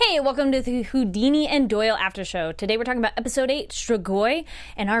Hey, welcome to the Houdini and Doyle After Show. Today we're talking about Episode 8, Strigoi,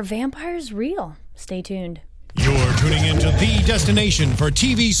 and are vampires real? Stay tuned. You're tuning into the destination for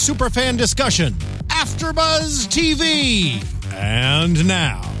TV superfan discussion, AfterBuzz TV. And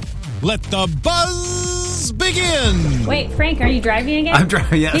now, let the buzz begin. Wait, Frank, are you driving again? I'm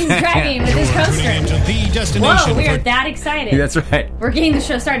driving, yeah. He's driving with his You're coaster. tuning into the destination Whoa, we are for... that excited. That's right. We're getting the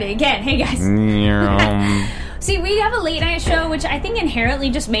show started again. Hey, guys. See, we have a late night show, which I think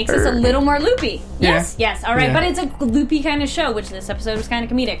inherently just makes us a little more loopy. Yes, Yeah. yes, all right. Yeah. But it's a loopy kind of show, which this episode was kind of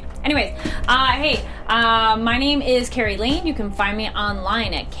comedic. Anyways, my name is Carrie Lane. You can find me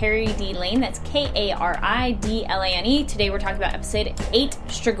online at Carrie D Lane. That's KARIDLANE. Today we're talking about episode 8,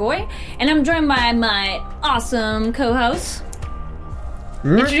 Strigoi, and I'm joined by my awesome co-host.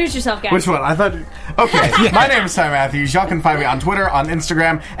 Introduce yourself, guys. Which one? I thought... Okay, my name is Ty Matthews. Y'all can find me on Twitter, on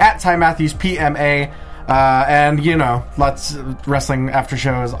Instagram, at Ty Matthews PMA. And, you know, lots of wrestling after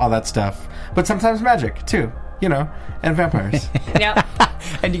shows, all that stuff. But sometimes magic, too, you know, and vampires. Yep.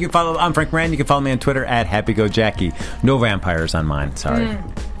 And you can follow... I'm Frank Moran. You can follow me on Twitter at HappyGoJackie. No vampires on mine. Sorry.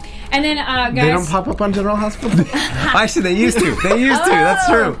 And then, guys... They don't pop up on General Hospital? Actually, they used to. They used to. That's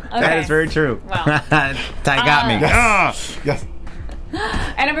true. Okay. That is very true. Well. Ty got me. Yes.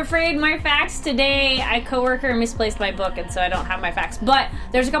 And I'm afraid my facts today, a coworker misplaced my book, and so I don't have my facts. But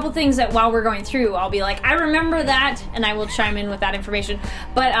there's a couple things that while we're going through, I'll be like, I remember that, and I will chime in with that information.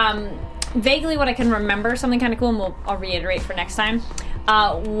 But vaguely what I can remember, something kind of cool, and I'll reiterate for next time.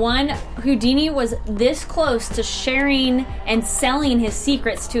 One, Houdini was this close to sharing and selling his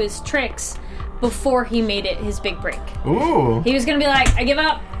secrets to his tricks before he made it his big break. Ooh. He was going to be like, I give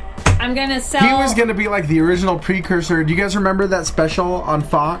up. I'm going to sell... He was going to be like the original precursor. Do you guys remember that special on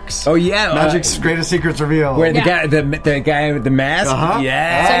Fox? Oh, yeah. Magic's Greatest Secrets Revealed. Where Yeah. the guy with the mask? Uh-huh.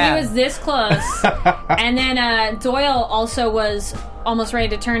 Yeah. So he was this close. And then Doyle also was almost ready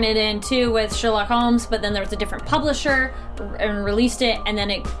to turn it in too with Sherlock Holmes, but then there was a different publisher and released it, and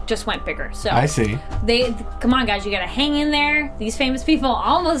then it just went bigger. So I see. Come on, guys, you gotta hang in there. These famous people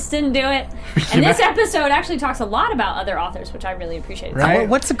almost didn't do it. And this episode actually talks a lot about other authors, which I really appreciate. Right.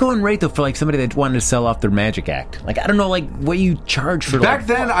 What's the going rate, though, for like somebody that wanted to sell off their magic act? Like, I don't know, like, what you charge for Back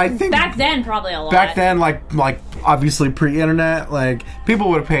then, I think... Back then, probably a lot. Back then, like obviously pre-internet, like, people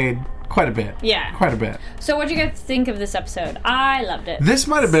would have paid quite a bit. Yeah. Quite a bit. So what'd you guys think of this episode? I loved it. This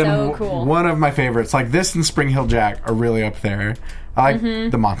might have been so cool. one of my favorites. Like, this and Spring Hill Jack are really up there. I like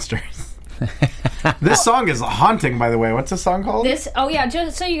the monsters. This song is haunting, by the way. What's this song called? Just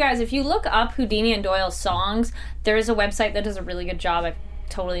so you guys, if you look up Houdini and Doyle songs, there is a website that does a really good job. I'm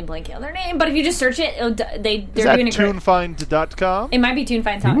totally blanking on their name, but if you just search it, they're doing a great... tunefind.com? It might be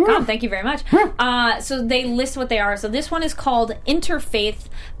tunefind.com. Thank you very much. So they list what they are. So this one is called Interfaith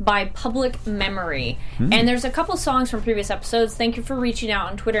by Public Memory. And there's a couple songs from previous episodes. Thank you for reaching out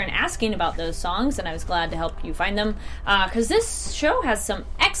on Twitter and asking about those songs, and I was glad to help you find them. Because this show has some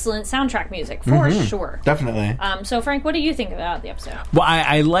excellent soundtrack music, for sure. Definitely. So Frank, what do you think about the episode? Well,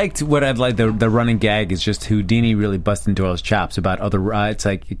 I liked what I'd like. The running gag is just Houdini really busting Doyle's chops about other... it's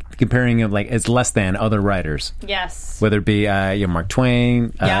like comparing him like it's less than other writers. Yes. Whether it be Mark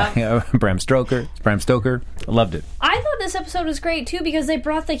Twain, Bram Stoker. I loved it. I thought this episode was great too because they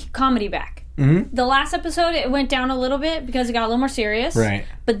brought the comedy back. Mm-hmm. The last episode it went down a little bit because it got a little more serious. Right.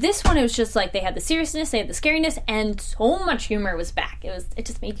 But this one it was just like they had the seriousness, they had the scariness, and so much humor was back. It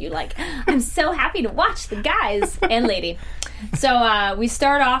just made you like, I'm so happy to watch the guys and lady. So we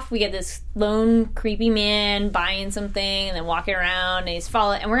start off, we get this lone creepy man buying something and then walking around and he's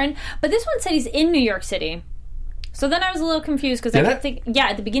following, and we're in, but this one said he's in New York City. So then I was a little confused because I kept thinking,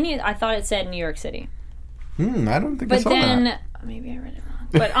 at the beginning I thought it said New York City. I don't think but I saw then, that. Maybe I read it wrong.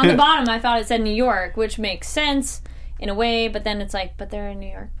 But on the bottom I thought it said New York, which makes sense in a way, but then it's like, but they're in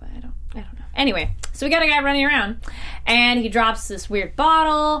New York, but I don't know. Anyway, so we got a guy running around and he drops this weird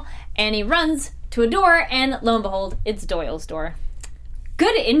bottle and he runs to a door and lo and behold, it's Doyle's door.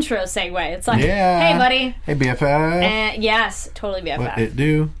 Good intro segue. It's like, hey buddy. Hey BFF. Yes, totally BFF. What it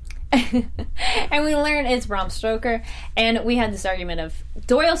do? And we learn it's Bram Stoker, and we had this argument of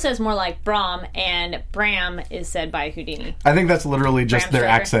Doyle says more like Bram, and Bram is said by Houdini. I think that's literally just Bram their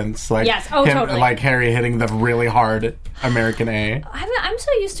Stoker. accents. Like yes, totally. Like Harry hitting the really hard American A. I'm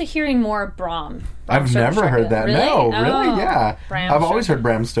so used to hearing more Bram. I've never heard that. Really? No, really, yeah. Bram I've always Stoker. heard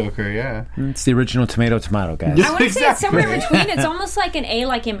Bram Stoker, yeah. It's the original tomato guy. Yeah. I want to say it's somewhere in Exactly. between. It's almost like an A,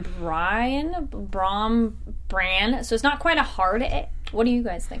 like in Bran. So it's not quite a hard A. What do you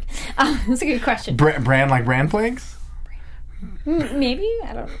guys think? That's a good question. Bran like Bran Flakes? Maybe?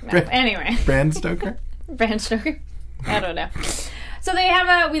 I don't know. Anyway. Bram Stoker? Bram Stoker? I don't know. So they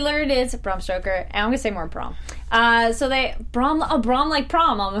have we learned it's Bram Stoker, and I'm going to say more Bram. So they Brom like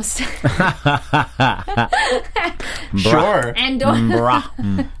prom almost. Sure. And Doyle,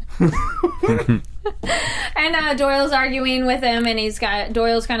 Brah. and Doyle's arguing with him, and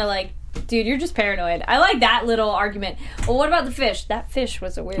Doyle's kind of like, dude, you're just paranoid. I like that little argument. Well, what about the fish? That fish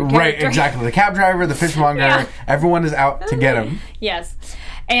was a weird character. Right, exactly. The cab driver, the fishmonger, Yeah. everyone is out to get him. Yes.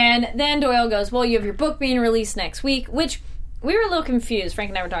 And then Doyle goes, well, you have your book being released next week, which we were a little confused. Frank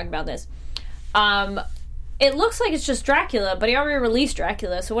and I were talking about this. It looks like it's just Dracula, but he already released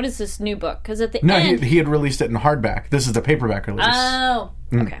Dracula, so what is this new book? Because at the end... he had released it in hardback. This is the paperback release. Oh,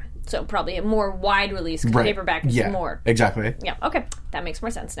 okay. So probably a more wide release, because paperback is more... Exactly. Yeah, okay. That makes more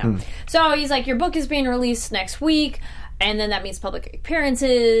sense now. So he's like, your book is being released next week, and then that means public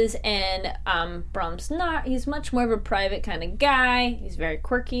appearances, and Brom's not. He's much more of a private kind of guy. He's very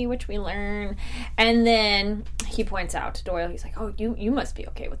quirky, which we learn. And then he points out to Doyle, he's like, oh, you must be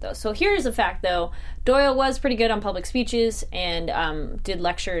okay with those. So here's the fact, though. Doyle was pretty good on public speeches and did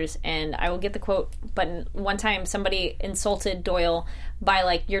lectures, and I will get the quote, but one time somebody insulted Doyle by,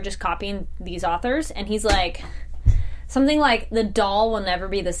 like, you're just copying these authors, and he's like... Something like, the doll will never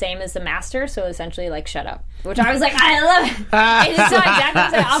be the same as the master, so essentially, like, shut up. Which I was like, I love it. It's not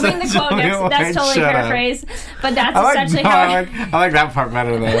exactly what I'll bring the quote next. That's totally paraphrased. But that's essentially how I like that part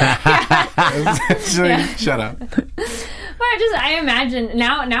better, though. Essentially, shut up. But I imagine,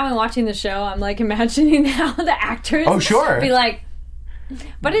 now in watching the show, I'm, like, imagining how the actors be like...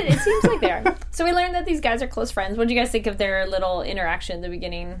 But it seems like they are. So we learned that these guys are close friends. What do you guys think of their little interaction at the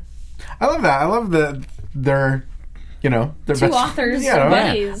beginning? I love that. I love that they're... they're two authors,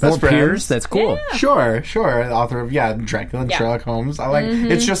 buddies. That's peers. That's cool. Yeah. Sure. The author of Dracula and Sherlock Holmes. I like.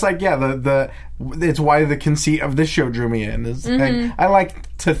 It's just like it's why the conceit of this show drew me in. Is like, I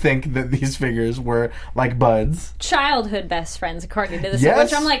like to think that these figures were like buds, childhood best friends, according to this. Yes.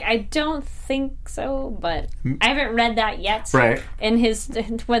 Which I'm like, I don't think so, but I haven't read that yet. Right. In his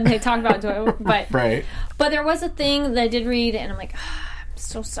when they talk about Doyle, but right. But there was a thing that I did read, and I'm like, I'm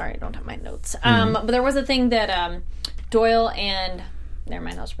so sorry, I don't have my notes. But there was a thing that Doyle and never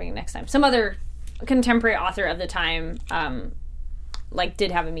mind, I'll just bring it next time. Some other contemporary author of the time,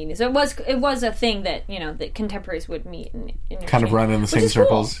 did have a meeting. So it was a thing that that contemporaries would meet and kind of run in the same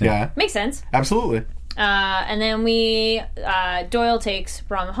circles. Cool. Yeah, makes sense. Absolutely. And then Doyle takes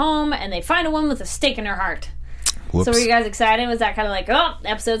Brom home, and they find a woman with a stake in her heart. Whoops. So were you guys excited? Was that kind of like, oh, the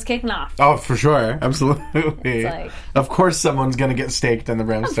episode's kicking off? Oh, for sure. Absolutely. Like, of course someone's going to get staked in the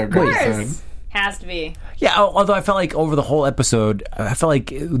Bram Stoker episode. Has to be. Yeah, although I felt like over the whole episode, I felt like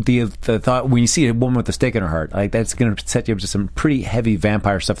the thought when you see a woman with a stake in her heart, like that's going to set you up to some pretty heavy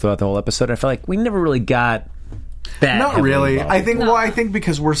vampire stuff throughout the whole episode. I felt like we never really got that. Not really. Involved. I think. No. Well, I think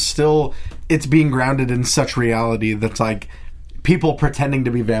because it's being grounded in such reality that's like people pretending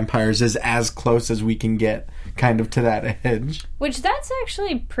to be vampires is as close as we can get, kind of to that edge. Which that's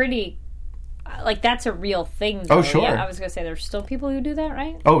actually pretty. Like, that's a real thing, though. Oh, sure. Yeah, I was going to say, there's still people who do that,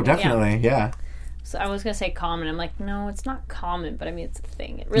 right? Oh, definitely, yeah. So I was going to say common. I'm like, no, it's not common, but I mean, it's a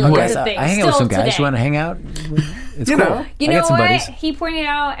thing. It really is a thing. I hang out with some guys who want to hang out. It's cool. You know what? He pointed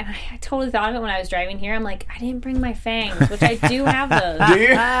out, and I totally thought of it when I was driving here. I'm like, I didn't bring my fangs, which I do have those. Do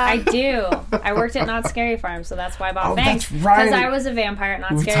you? I do. I worked at Not Scary Farm, so that's why I bought fangs. That's right. Because I was a vampire at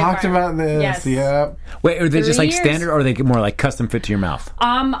Not Scary Farm. We've talked about this. Yes. Yeah. Wait, are they just like standard, or are they more like custom fit to your mouth?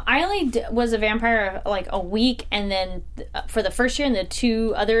 I only was a vampire like a week, and then for the first year and the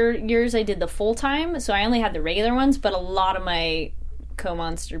 2 other years I did the full time, so I only had the regular ones, but a lot of my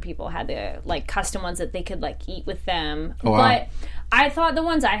co-monster people had the like custom ones that they could like eat with them. Oh, wow. But I thought the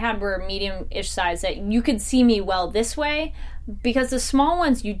ones I had were medium-ish size, that you could see me well this way, because the small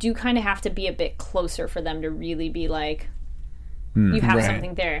ones you do kind of have to be a bit closer for them to really be like you have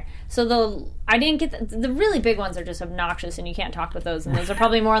something there. So I didn't get the really big ones are just obnoxious, and you can't talk with those, and those are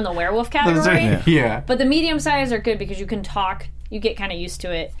probably more in the werewolf category. Yeah. But the medium size are good because you can talk, you get kind of used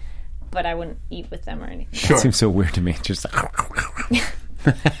to it. But I wouldn't eat with them or anything. Sure. It seems so weird to me. Just like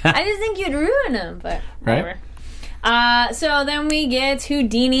I just think you'd ruin them, but whatever. Right. So then we get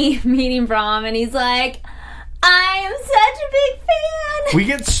Houdini meeting Brom, and he's like, I am such a big fan. We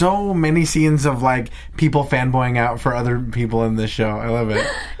get so many scenes of like people fanboying out for other people in this show. I love it.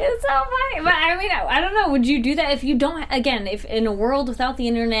 It's so funny. But I mean, I don't know. Would you do that if you don't? Again, if in a world without the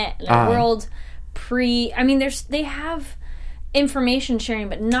internet, in a world I mean, they have information sharing,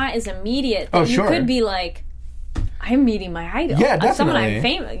 but not as immediate. Oh, sure. You could be like, I'm meeting my idol. Yeah, definitely. Someone I'm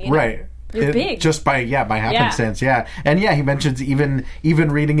famous. Right. You're big. Just by happenstance, yeah. And yeah, he mentions even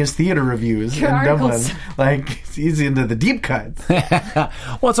reading his theater reviews Your in articles. Dublin. Like, he's into the deep cuts.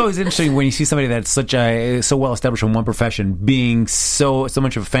 Well, it's always interesting when you see somebody that's so well established in one profession being so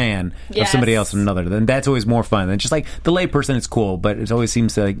much of a fan of somebody else in another. Then that's always more fun. And just like the lay person, it's cool, but it always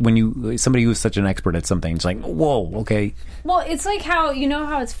seems to, like, when somebody who's such an expert at something, it's like, whoa, okay. Well, it's like how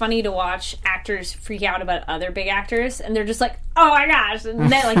it's funny to watch actors freak out about other big actors, and they're just like, oh my gosh,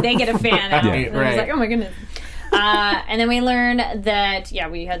 and they get a fan out. And Right. it's like, oh my goodness. And then we learn that,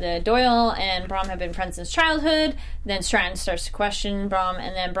 we had the Doyle and Brom have been friends since childhood. Then Stratton starts to question Brom,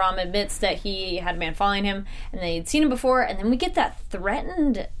 and then Brom admits that he had a man following him, and they'd seen him before. And then we get that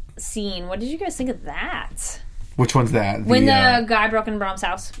threatened scene. What did you guys think of that? Which one's that? When the guy broke into Brom's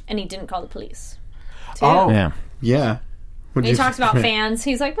house, and he didn't call the police. Too. Yeah. What'd He you talks about fans.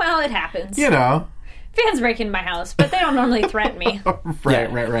 He's like, well, it happens. Fans break into my house, but they don't normally threaten me.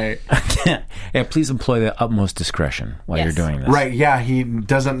 Right. Yeah, please employ the utmost discretion while you're doing this. Right, yeah, he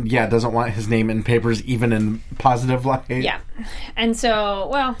doesn't want his name in papers, even in positive light. Yeah. And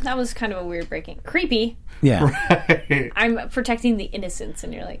so, that was kind of a weird breaking. Creepy. Yeah. Right. I'm protecting the innocents,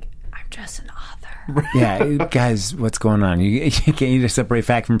 and you're like, I'm just an author. Yeah, guys, what's going on? Can't you just separate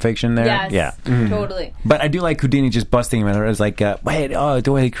fact from fiction there? Yes, Yeah. totally. But I do like Houdini just busting him, and it's like,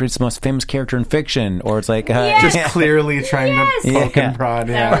 Doyle creates the most famous character in fiction, or it's like, Yes. Just clearly trying to poke and prod.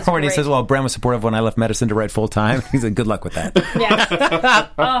 That was or when he great. says, "Well, Bram was supportive when I left medicine to write full time." He's like, "Good luck with that." Yeah.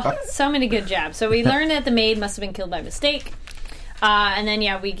 Oh, so many good jabs. So we learn that the maid must have been killed by mistake. And then,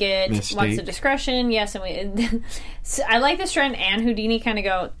 we get Mistake. what's the discretion. Yes, and we. So I like this trend, and Houdini kind of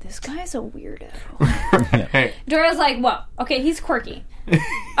go, this guy's a weirdo. Hey, Dora's like, well, okay, he's quirky.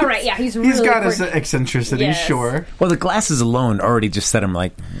 All right, yeah, he's really he's got quirky. his eccentricities, Yes. sure. Well, the glasses alone already just set him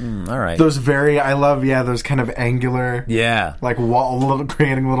like, all right. Those those kind of angular, Yeah. like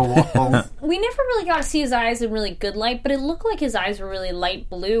creating little walls. We never really got to see his eyes in really good light, but it looked like his eyes were really light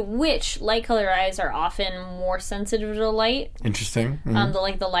blue, which light color eyes are often more sensitive to light. Interesting.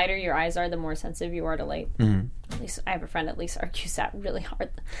 The lighter your eyes are, the more sensitive you are to light. At least I have a friend argues that really hard.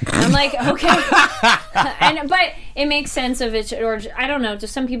 And I'm like, okay, but it makes sense of it, or I don't know.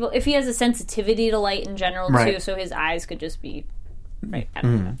 Just some people, if he has a sensitivity to light in general Right. too, so his eyes could just be right. I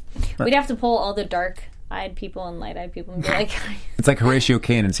don't know. We'd have to pull all the dark-eyed people and light-eyed people and be like, It's like Horatio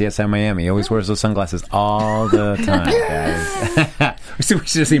Caine in CSI Miami. He always wears those sunglasses all the time, guys. We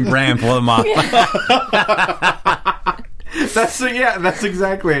should have seen Bram pull them off. That's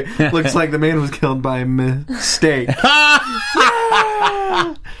exactly. Looks like the man was killed by mistake.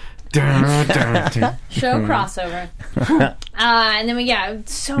 show crossover. And then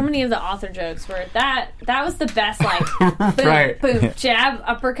so many of the author jokes were that was the best, like boom, Right. boom, jab,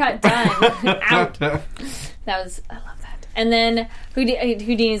 uppercut, done, out. I love that. And then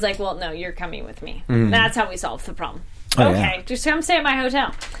Houdini's like, well, no, you're coming with me. That's how we solve the problem. Oh, Okay, yeah. just come stay at my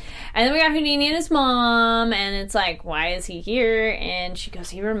hotel. And then we got Houdini and his mom, and it's like, why is he here? And she goes,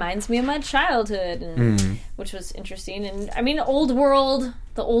 he reminds me of my childhood, and, which was interesting. And I mean, the old world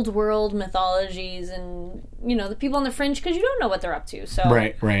mythologies, and the people on the fringe, because you don't know what they're up to. So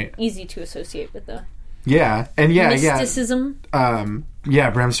Right. easy to associate with the Yeah, and mysticism.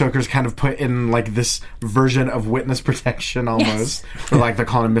 Bram Stoker's kind of put in like this version of witness protection almost. Or like they're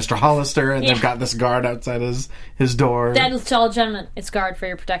calling him Mr. Hollister, and they've got this guard outside his door. That's all, gentlemen. It's guard for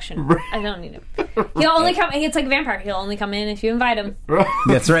your protection. I don't need him. He'll only come. It's like a vampire. He'll only come in if you invite him.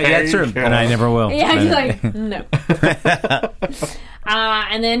 That's right. Yeah, that's true. And I never will. Yeah, he's like, no.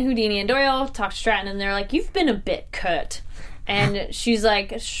 And then Houdini and Doyle talk to Stratton, and they're like, you've been a bit cut. And she's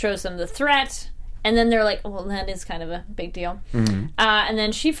like, shows them the threat. And then they're like, well, that is kind of a big deal. And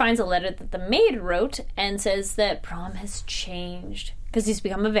then she finds a letter that the maid wrote and says that Brom has changed because he's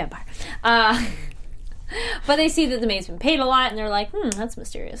become a vampire. But they see that the maid's been paid a lot, and they're like, that's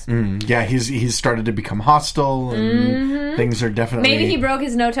mysterious. Yeah, he's started to become hostile, and things are definitely... Maybe he broke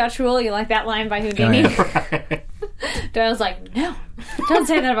his no-touch rule. You like that line by Houdini? Right. Doyle's like, no, don't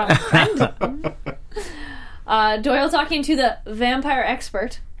say that about my friend. Doyle talking to the vampire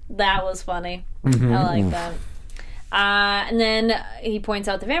expert. That was funny. I like that. And then he points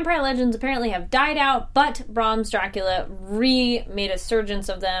out the vampire legends apparently have died out, but Brom's Dracula remade a surgence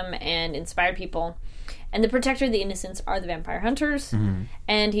of them and inspired people. And the protector of the innocents are the vampire hunters.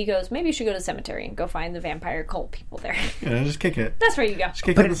 And he goes, maybe you should go to the cemetery and go find the vampire cult people there. Yeah, just kick it. That's where you go. Just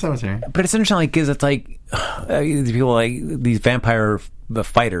kick it in the cemetery. But it's interesting, because it's like these people, like these vampire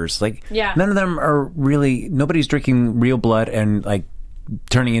fighters, like none of them are really. Nobody's drinking real blood and like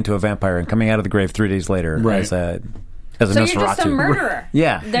turning into a vampire and coming out of the grave 3 days later as a So Nosferatu. you're just a murderer.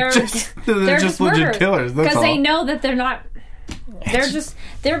 Yeah. They're Just legit murderers killers, that's because they all. know that they're not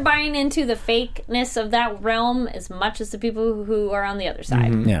they're buying into the fakeness of that realm as much as the people who are on the other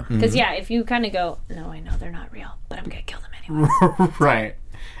side. Yeah. Because if you kind of go, no, I know they're not real, but I'm gonna kill them anyway. Right.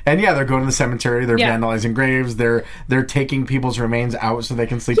 And they're going to the cemetery. They're vandalizing graves. They're taking people's remains out so they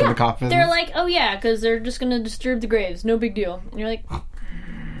can sleep in the coffins. They're like, oh yeah, because they're just gonna disturb the graves. No big deal. And you're like,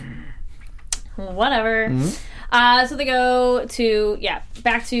 whatever. Mm-hmm. So they go to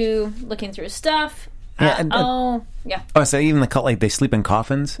back to looking through his stuff. Oh, so even the cult, like they sleep in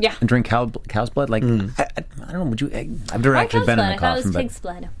coffins, and drink cow's blood. Like I don't know. Would you? I've never actually been in a I thought it coffin, was pig's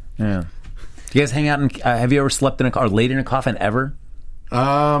blood. Yeah. Do you guys hang out in? Have you ever slept in or laid in a coffin ever?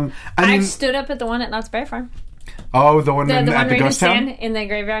 I stood up at the one at Knott's Berry Farm. Oh, the one The at one the ready to ghost town? stand in the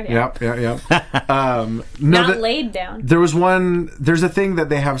graveyard. Yep. Not laid down. There was one. There's a thing that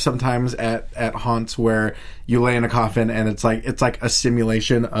they have sometimes at haunts where you lay in a coffin and it's like a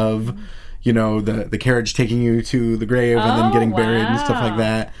simulation of, the carriage taking you to the grave and then getting buried and stuff like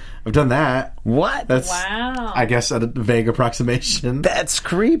that. I've done that. What? That's, wow. I guess, a vague approximation. That's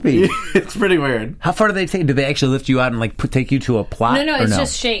creepy. It's pretty weird. How far do they take? Do they actually lift you out and like take you to a plot? No, it's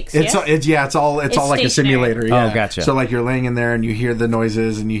just shakes. It's all like a simulator. Yeah. Oh, gotcha. So like you're laying in there and you hear the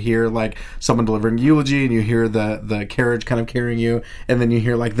noises and you hear like someone delivering eulogy and you hear the carriage kind of carrying you and then you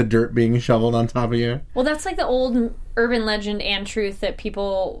hear like the dirt being shoveled on top of you. Well, that's like the old urban legend and truth that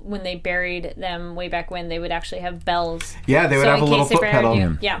people, when they buried them way back when, they would actually have bells. Yeah, they would have a little foot pedal.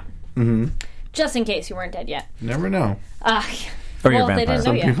 Yeah. Mm-hmm. Just in case you weren't dead yet. Never know. Or you're a they vampire. didn't know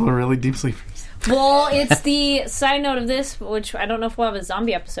Some yet. people are really deep sleepers. Well, it's the side note of this, which I don't know if we'll have a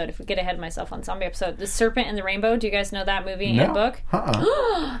zombie episode, if we get ahead of myself on zombie episode. The Serpent and the Rainbow. Do you guys know that movie and book?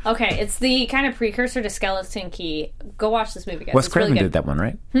 Okay, it's the kind of precursor to Skeleton Key. Go watch this movie, guys. Wes It's really Craven good. did that one,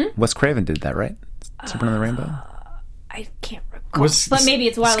 right? Wes Craven did that, right? Serpent and the Rainbow? I can't recall. But maybe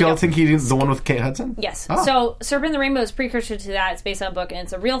it's a while ago. Skeleton Key, the one with Kate Hudson? Yes. Oh. So Serpent and the Rainbow is precursor to that. It's based on a book, and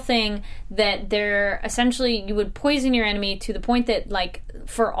it's a real thing that they're essentially, you would poison your enemy to the point that, like,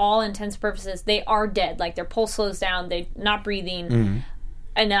 for all intents and purposes, they are dead. Like, their pulse slows down, they're not breathing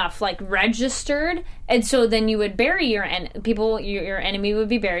enough, like, registered. And so then you would bury your enemy would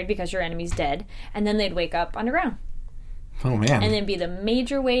be buried because your enemy's dead, and then they'd wake up underground. Oh, man. And then be the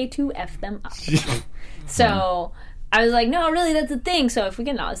major way to F them up. So I was like, no, really, that's a thing. So if we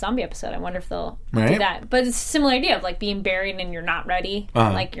get a zombie episode, I wonder if they'll do that. But it's a similar idea of like being buried and you're not ready,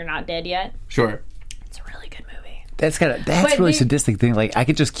 like you're not dead yet. Sure. It's a really good movie. That's really sadistic thing. Like I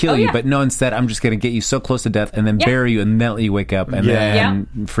could just kill you, but no, instead I'm just going to get you so close to death and then bury you and then let you wake up and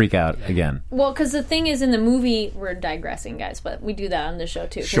then freak out again. Well, because the thing is, in the movie, we're digressing, guys, but we do that on the show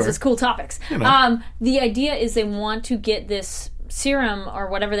too because it's cool topics. The idea is they want to get this serum or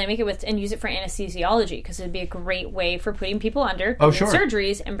whatever they make it with and use it for anesthesiology because it'd be a great way for putting people under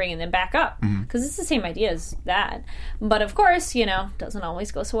surgeries and bringing them back up because it's the same idea as that, but of course doesn't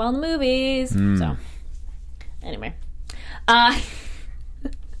always go so well in the movies. So anyway, there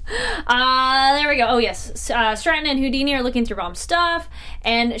we go. Oh yes, Stratton and Houdini are looking through Mom's stuff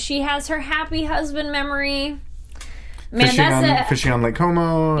and she has her happy husband memory. Man, fishing on Lake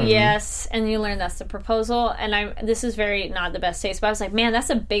Como. Yes, and you learn that's the proposal. And this is very not the best taste, but I was like, man, that's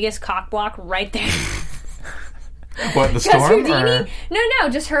the biggest cock block right there. What, the storm? Houdini, no,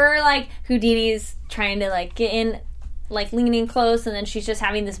 just her, like, Houdini's trying to, like, get in, like, leaning close, and then she's just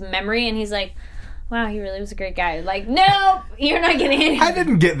having this memory, and he's like, wow, he really was a great guy. Like, nope, you're not getting in. I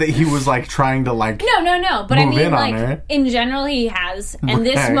didn't get that he was, like, trying to, like, No, but I move mean, in on like, her. in general, he has. And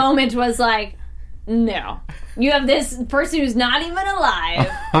this moment was like, no. You have this person who's not even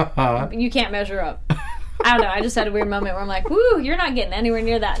alive. You can't measure up. I don't know. I just had a weird moment where I'm like, woo, you're not getting anywhere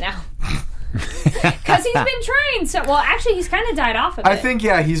near that now. Because he's been trying so... Well, actually, he's kind of died off of it. I think,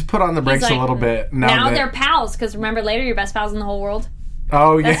 he's put on the brakes like, a little bit. Now they're pals, because remember later, your best pals in the whole world?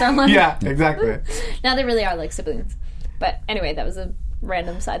 Oh, yeah. That's our line. Yeah, exactly. Now they really are like siblings. But anyway, that was a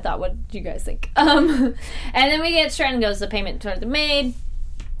random side thought. What do you guys think? And then we get Stratton goes the payment toward the maid.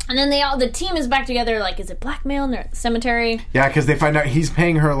 And then the team is back together, like, is it blackmail? And they're at the cemetery. Yeah, because they find out he's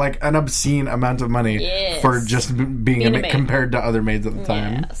paying her, like, an obscene amount of money for just being a maid compared to other maids at the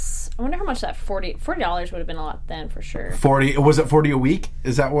time. Yes. I wonder how much that $40 would have been a lot then, for sure. 40 Was it 40 a week?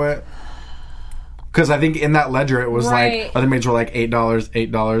 Is that what... Because I think in that ledger it was like, other maids were like $8,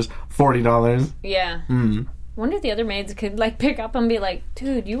 $40. Yeah. I wonder if the other maids could, like, pick up and be like,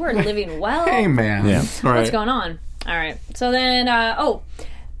 dude, you are living well. Hey, man. Yeah. What's going on? All right. So then,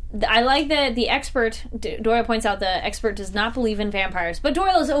 I like that the expert, Doyle points out the expert does not believe in vampires, but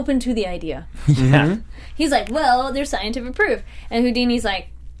Doyle is open to the idea. Yeah. He's like, well, there's scientific proof. And Houdini's like,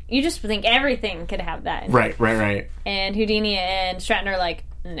 you just think everything could have that. Right. And Houdini and Stratton are like,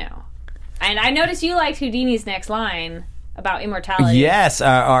 no. And I noticed you liked Houdini's next line. about immortality. Yes,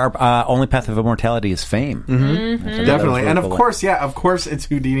 our only path of immortality is fame. Definitely. And of course it's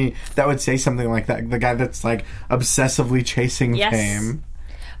Houdini that would say something like that. The guy that's like obsessively chasing fame.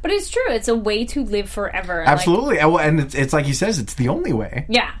 But it's true. It's a way to live forever. Absolutely. And it's like he says, it's the only way.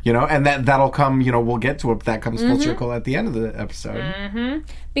 Yeah. You know, and that'll come, you know, we'll get to it. That comes full circle at the end of the episode.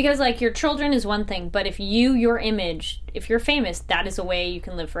 Because, like, your children is one thing, but if your image, if you're famous, that is a way you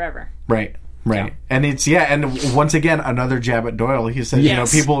can live forever. Right. Right. And and once again, another jab at Doyle. He says, you know,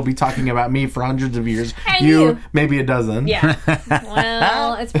 people will be talking about me for hundreds of years. And you. Maybe a dozen. Yeah.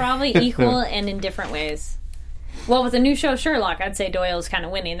 Well, it's probably equal and in different ways. Well, with the new show Sherlock, I'd say Doyle's kind of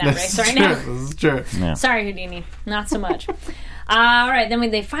winning that race right now. This is true. Yeah. Sorry, Houdini. Not so much. All right, then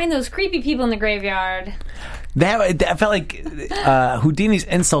when they find those creepy people in the graveyard. I felt like Houdini's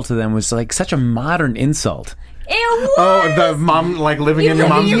insult to them was like such a modern insult. It was! Oh, the mom, like, living in your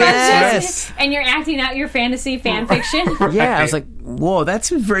mom's Yes. And you're acting out your fantasy fan fiction. Yeah, I was like, whoa, that's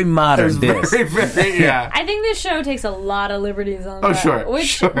very modern. Yeah. I think this show takes a lot of liberties on that. Oh,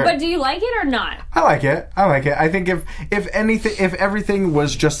 sure. But do you like it or not? I like it. I think if everything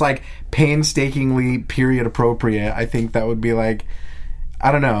was just like painstakingly period appropriate, I think that would be like,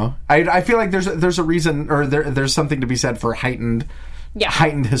 I don't know. I feel like there's a reason, or there's something to be said for heightened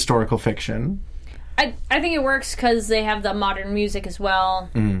historical fiction. I think it works because they have the modern music as well.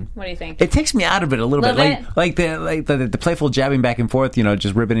 What do you think? It takes me out of it a little bit, like the playful jabbing back and forth, you know,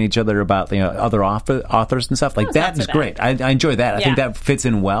 just ribbing each other about, you know, other authors and stuff. Like that is great. I enjoy that. I think that fits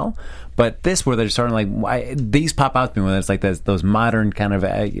in well. But this, where they're starting like these pop out to me when it's like those modern kind of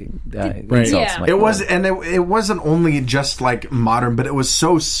insults. Yeah. Like, It wasn't only just like modern, but it was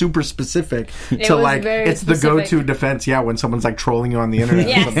so super specific to like it's the go-to defense. Yeah, when someone's like trolling you on the internet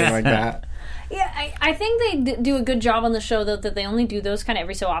or something like that. Yeah, I think they do a good job on the show, though, that they only do those kind of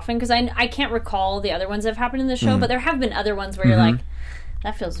every so often, because I can't recall the other ones that have happened in the show, but there have been other ones where you're like,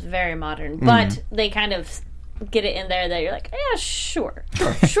 that feels very modern, but they kind of get it in there that you're like, yeah, sure.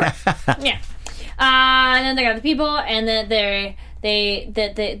 Yeah. And then they got the people, and then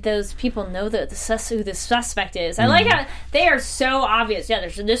those people know who the suspect is. I like how they are so obvious. Yeah,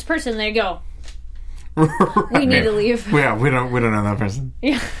 there's this person, they go, we need to leave. Yeah, we don't know that person.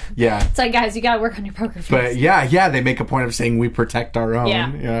 Yeah. It's like, guys, you gotta work on your poker face. But yeah, they make a point of saying we protect our own.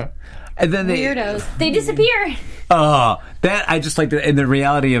 Yeah. And then weirdos. They disappear. Oh, that I just like in the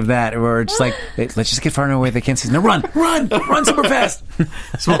reality of that, where it's like, let's just get far enough away they can't see. No, run super fast.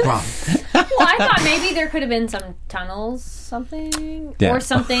 Smoke bomb. Well, I thought maybe there could have been some tunnels, something, or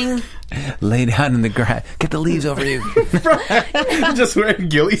something. Lay down in the grass. Get the leaves over you. Just wearing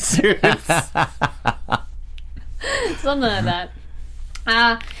ghillie suits. Something like that.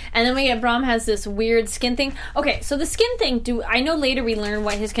 And then we get Brom has this weird skin thing. Okay, so the skin thing, I know later we learn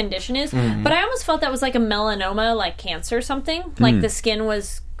what his condition is, but I almost felt that was like a melanoma, like cancer or something. Like the skin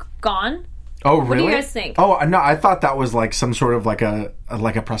was gone. Oh, really? What do you guys think? Oh, no, I thought that was like some sort of like a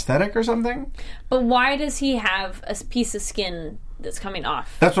prosthetic or something. But why does he have a piece of skin that's coming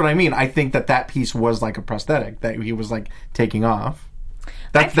off? That's what I mean. I think that piece was like a prosthetic that he was like taking off.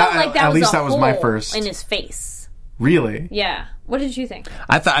 I felt like that at was least a that was my hole first in his face. Really? Yeah. What did you think?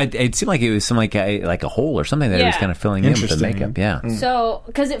 I thought it seemed like it was some like a hole or something that he was kind of filling in with the makeup. Yeah. So,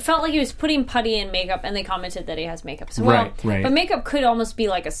 because it felt like he was putting putty in makeup, and they commented that he has makeup. So, right. But makeup could almost be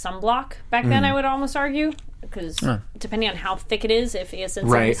like a sunblock back then. I would almost argue, because depending on how thick it is, if he has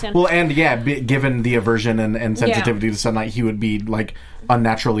sensitivity to sun. Well, and given the aversion and sensitivity to sunlight, he would be like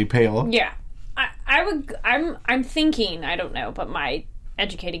unnaturally pale. Yeah, I'm thinking, I don't know, but my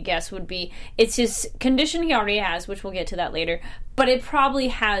educated guess would be it's his condition he already has, which we'll get to that later, but it probably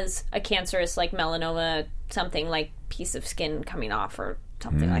has a cancerous, like melanoma, something like piece of skin coming off or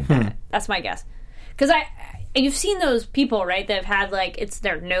something like that. That's my guess, because you've seen those people, right, that have had like it's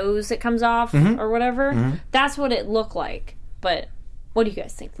their nose that comes off or whatever. That's what it looked like. But what do you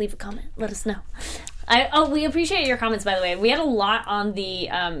guys think? Leave a comment, let us know. We appreciate your comments, by the way. We had a lot on the,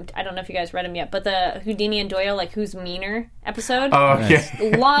 I don't know if you guys read them yet, but the Houdini and Doyle, like, who's meaner episode. Oh,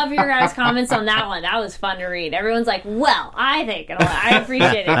 okay. Love your guys' comments on that one. That was fun to read. Everyone's like, well, I think. And I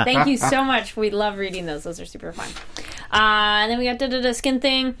appreciate it. Thank you so much. We love reading those. Those are super fun. And then we got the skin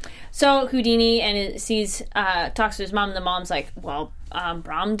thing. So Houdini talks to his mom, and the mom's like, well,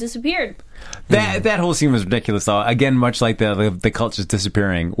 Brom disappeared. That whole scene was ridiculous, though. Again, much like the cult just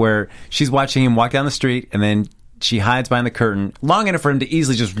disappearing, where she's watching him walk down the street, and then she hides behind the curtain long enough for him to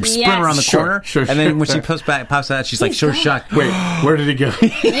easily just sprint around the corner. Sure, and then when she pops out, she's like, sure shocked. Wait, where did he go?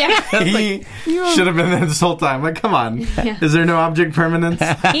 Yeah. He should have been there this whole time. Like, come on. Yeah. Is there no object permanence?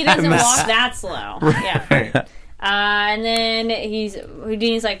 He doesn't walk that slow. Yeah. Right. And then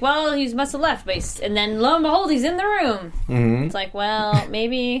Houdini's like, well, he must have left. And then lo and behold, he's in the room. Mm-hmm. It's like, well,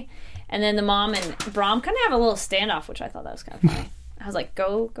 maybe. And then the mom and Brom kind of have a little standoff, which I thought that was kind of funny. I was like,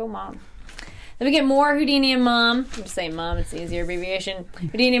 go, mom. Then we get more Houdini and Mom. I'm just saying Mom, it's the easier abbreviation.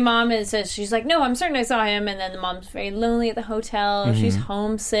 Houdini and Mom says, she's like, no, I'm certain I saw him. And then the mom's very lonely at the hotel. Mm-hmm. She's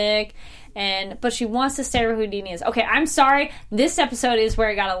homesick. But she wants to stay where Houdini is. Okay, I'm sorry. This episode is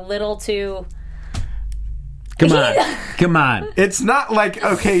where it got a little too... Come on. It's not like,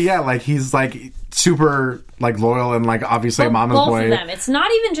 okay, yeah, like he's like super like loyal and like obviously a mama's both boy. Of them. It's not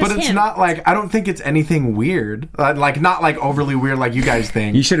even just him. But it's him. not like, I don't think it's anything weird. Like not like overly weird like you guys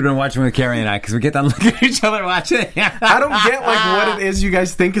think. You should have been watching with Carrie and I because we get done looking at each other watching. I don't get like what it is you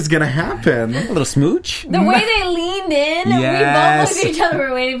guys think is going to happen. A little smooch. The way they leaned in, yes. We both looked at each other.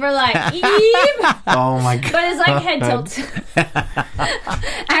 We're waiting for like, eep. Oh my God. But it's like head tilt.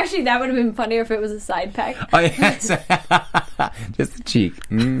 Actually, that would have been funnier if it was a side pack. Oh, yes. Just the cheek.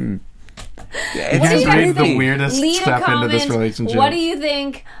 Mm. You guys made the weirdest step into this relationship. What do you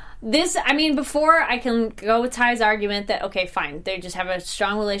think? Before I can go with Ty's argument that, okay, fine, they just have a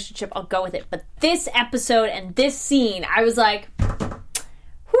strong relationship, I'll go with it. But this episode and this scene, I was like,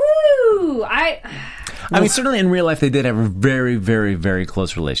 whoo! Certainly in real life they did have a very, very, very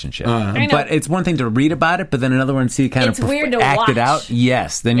close relationship. But it's one thing to read about it, but then another one to see kind it's of weird to act watch. it out.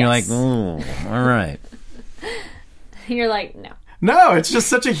 Yes. Then you're like, oh, all right. You're like, no. No, it's just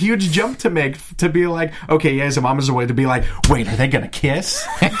such a huge jump to make, to be like, okay, yeah, his mom is away, to be like, wait, are they going to kiss?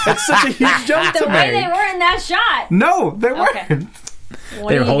 That's such a huge jump to The make. way they were in that shot. No, they weren't. Okay.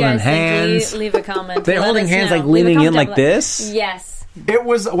 They're holding hands. Leave a comment. They're holding hands know. like leaning in like this? Yes. It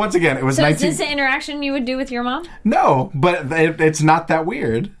was, once again, it was So is this an interaction you would do with your mom? No, but it's not that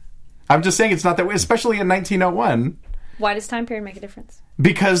weird. I'm just saying it's not that weird, especially in 1901. Why does time period make a difference?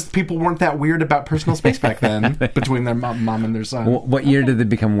 Because people weren't that weird about personal space back then between their mom and their son. What year did they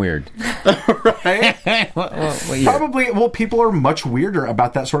become weird? Right? what year? Probably, people are much weirder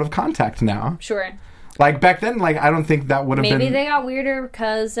about that sort of contact now. Sure. Like back then, like I don't think that would have been... Maybe they got weirder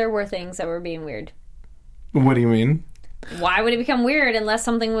because there were things that were being weird. What do you mean? Why would it become weird unless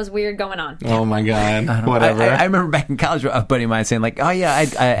something was weird going on? Oh my God. Whatever. I remember back in college, a buddy of mine saying like, oh yeah,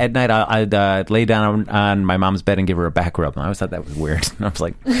 at night I'd lay down on my mom's bed and give her a back rub. And I always thought that was weird. And I was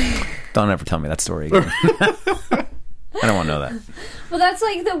like, don't ever tell me that story again. I don't want to know that. Well, that's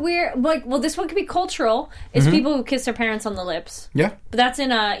like the weird... this one could be cultural. It's people who kiss their parents on the lips. Yeah. But that's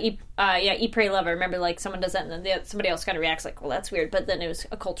in Eat, Pray, Love. I remember like someone does that and then somebody else kind of reacts like, well, that's weird. But then it was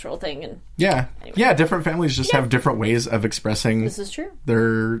a cultural thing. And yeah. Anyway. Yeah, different families just have different ways of expressing... This is true.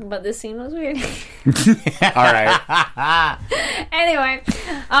 But this scene was weird. All right. Anyway,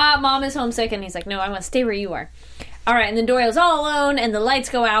 Mom is homesick and he's like, no, I want to stay where you are. All right, and then Doyle's all alone and the lights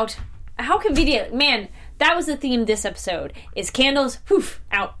go out. How convenient. Man... That was the theme this episode, is candles, poof,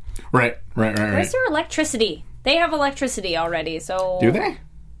 out. Right. Where's their electricity? They have electricity already, so... Do they?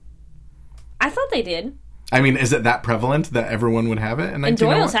 I thought they did. I mean, is it that prevalent that everyone would have it in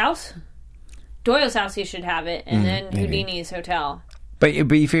 1901? In Doyle's house. Doyle's house, you should have it, and then Houdini's hotel. But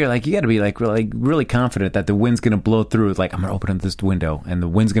you figure like you got to be like really confident that the wind's going to blow through. It's like I'm going to open up this window and the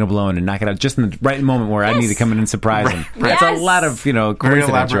wind's going to blow in and knock it out just in the right moment where I need to come in and surprise him. Right. It's a lot of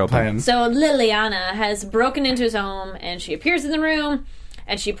coincidence you're opening. So Liliana has broken into his home and she appears in the room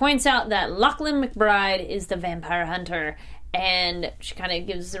and she points out that Lachlan McBride is the vampire hunter, and she kind of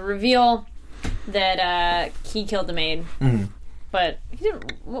gives the reveal that he killed the maid, but he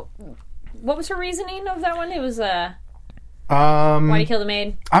didn't. What was her reasoning of that one? It was why did he kill the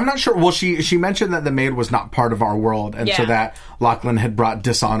maid? I'm not sure. Well, she mentioned that the maid was not part of our world, and so that Lachlan had brought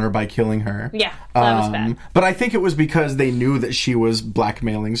dishonor by killing her. Yeah, that was bad. But I think it was because they knew that she was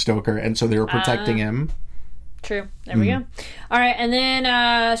blackmailing Stoker, and so they were protecting him. True. There we go. All right, and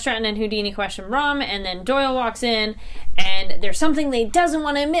then Stratton and Houdini question Brom, and then Doyle walks in, and there's something they doesn't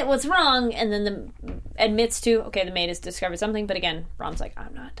want to admit what's wrong, and then admits to, okay, the maid has discovered something, but again, Brom's like,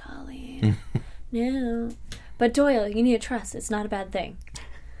 I'm not telling. No. But Doyle, you need to trust. It's not a bad thing.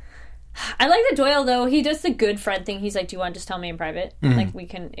 I like that Doyle, though, he does the good friend thing. He's like, do you want to just tell me in private? Like, we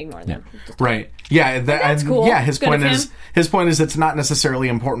can ignore them. Right. Yeah. That's cool. Yeah, his Good point of is it's not necessarily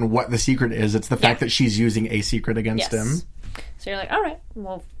important what the secret is. It's the fact that she's using a secret against him. So you're like, all right,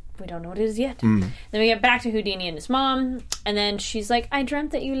 well, we don't know what it is yet. Then we get back to Houdini and his mom, and then she's like, I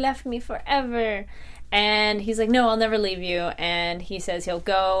dreamt that you left me forever. And he's like, no, I'll never leave you. And he says he will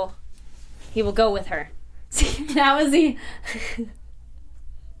go with her. See, that was the...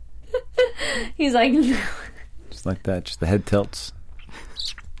 He's like... Just like that. Just the head tilts.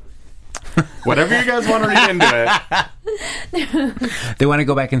 Whatever you guys want to read into it. They want to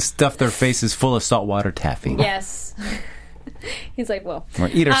go back and stuff their faces full of saltwater taffy. Yes. He's like, whoa. Or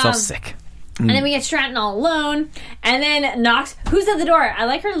eat ourselves sick. And then we get Stratton all alone, and then Knox, who's at the door? I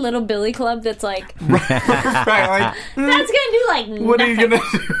like her little billy club that's like, Right, like, that's gonna do like what nothing. are you going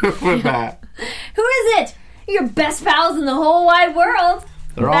to do with that? Who is it? Your best pals in the whole wide world.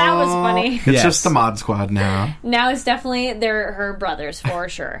 That was funny. It's Yes. just the Mod Squad now. Now it's definitely they're her brothers for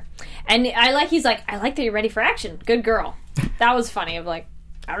sure. And he's like, I like that you're ready for action. Good girl. That was funny. Of like,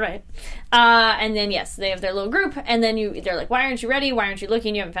 all right. And then yes, they have their little group, and then they're like, why aren't you ready? Why aren't you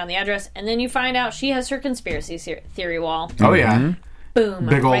looking? You haven't found the address. And then you find out she has her conspiracy theory wall. Oh, yeah. Boom.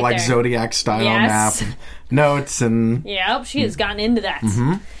 Big old, right like, there. Zodiac style Yes. map. Notes and... Yep, she has gotten into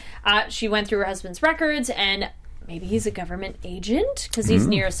that. She went through her husband's records, and maybe he's a government agent because he's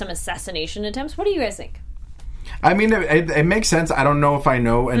near some assassination attempts. What do you guys think? I mean, it makes sense. I don't know if I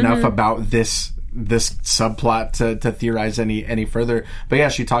know enough about this subplot to theorize any further. But yeah,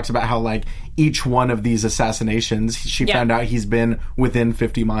 she talks about how, like, each one of these assassinations, she found out he's been within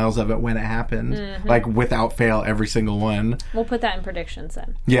 50 miles of it when it happened. Like, without fail, every single one. We'll put that in predictions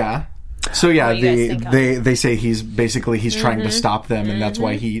then. Yeah. So yeah, What do you guys think they say he's trying to stop them, and that's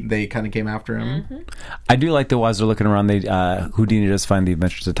why they kind of came after him. I do like that while they're looking around, Houdini does find the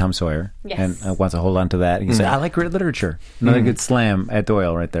Adventures of Tom Sawyer Yes. and wants to hold on to that. He said, I like great literature. Another good slam at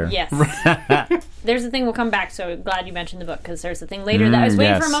Doyle right there. Yes. There's a thing we'll come back, so glad you mentioned the book, because there's a thing later that I was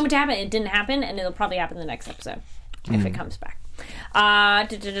waiting for a yes. moment to happen. It didn't happen, and it'll probably happen in the next episode if it comes back. And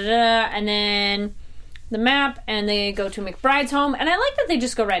then the map, and they go to McBride's home, and I like that they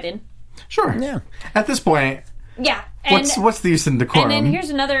just go right in. Sure. Yeah. At this point, Yeah. And, what's the use in decorum? and then here's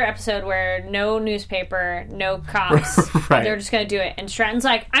another episode where no newspaper, no cops. Right. They're just going to do it. And Stratton's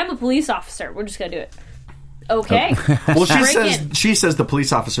like, I'm a police officer. We're just going to do it. Okay. Well, Break in. she says the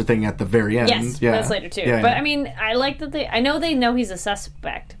police officer thing at the very end. Yes, yeah. that's later too. Yeah, But yeah. I mean, I like that they know he's a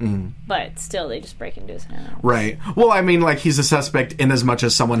suspect, but still they just break into his house. Right. Well, I mean, like, he's a suspect in as much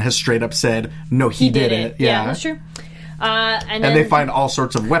as someone has straight up said, no, he did it. Yeah, that's true. And And then they find all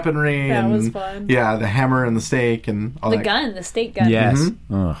sorts of weaponry. That and, was fun. Yeah, the hammer and the stake and all the that. gun, the stake gun. Yes.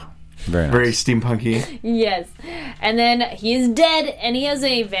 Ugh, very nice. Very steampunky. Yes. And then he is dead, and he has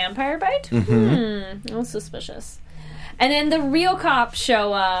a vampire bite. That's suspicious. And then the real cops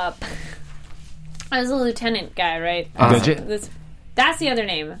show up. As a lieutenant guy, right? Gudget? That's the other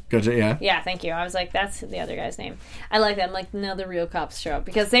name. Gotcha, yeah. Yeah, thank you. I was like, that's the other guy's name. I like that. I'm like, no, the real cops show up.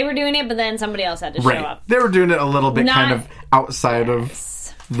 Because they were doing it, but then somebody else had to show Right. up. They were doing it a little bit Not- kind of outside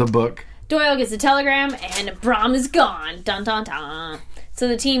of the book. Doyle gets a telegram, and Brom is gone. Dun, dun, dun. So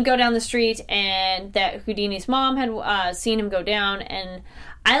the team go down the street, and that Houdini's mom had seen him go down, and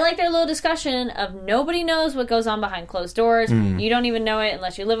I like their little discussion of nobody knows what goes on behind closed doors. You don't even know it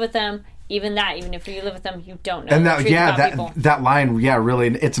unless you live with them. Even if you live with them, you don't know. And the that, truth about people. that line, really,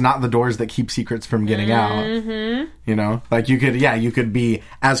 it's not the doors that keep secrets from getting out. You know, like you could be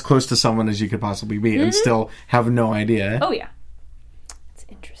as close to someone as you could possibly be and still have no idea. Oh, yeah. It's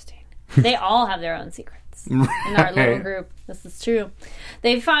interesting. They all have their own secrets in our little group. This is true.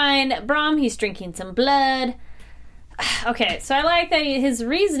 They find Brom. He's drinking some blood. Okay, so I like that his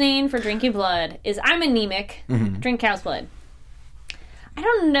reasoning for drinking blood is I'm anemic. Drink cow's blood. I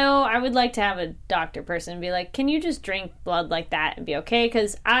don't know. I would like to have a doctor person be like, can you just drink blood like that and be okay?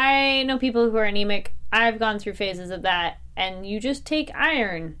 Because I know people who are anemic. I've gone through phases of that. And you just take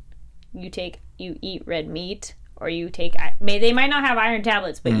iron. You eat red meat. Or you take... They might not have iron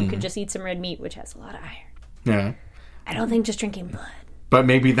tablets, but you could just eat some red meat, which has a lot of iron. Yeah. I don't think just drinking blood. But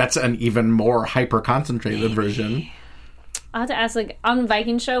maybe that's an even more hyper-concentrated version. I'll have to ask, like, on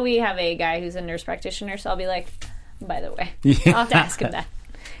Viking Show, we have a guy who's a nurse practitioner, so I'll be like, by the way. I'll have to ask him that.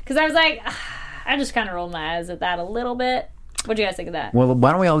 Because I was like, I just kind of rolled my eyes at that a little bit. What do you guys think of that? Well,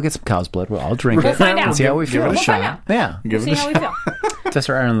 why don't we all get some cow's blood? We'll all drink We'll it. find out. And see how we Give feel. it a We'll shot. find out. Yeah. Give See it a how we shot. feel. Test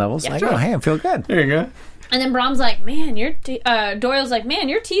our iron levels. Yeah, like, sure. oh, hey, I feel good. There you go. And then Brom's like, man, Doyle's like, man,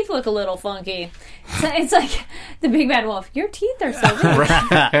 your teeth look a little funky. So it's like the big bad wolf. Your teeth are so good.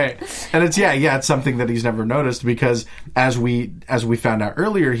 Right. And it's it's something that he's never noticed because as we found out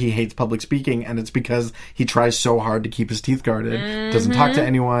earlier, he hates public speaking, and it's because he tries so hard to keep his teeth guarded. Doesn't talk to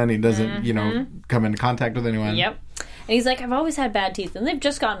anyone. He doesn't, come into contact with anyone. Yep. And he's like, I've always had bad teeth, and they've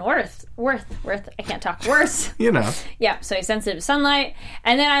just gotten worse. I can't talk worse. You know. Yeah, so he's sensitive to sunlight.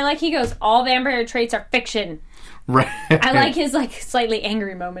 And then he goes, all vampire traits are fiction. Right. I like his slightly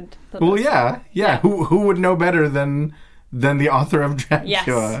angry moment. Well, yeah. Who would know better than the author of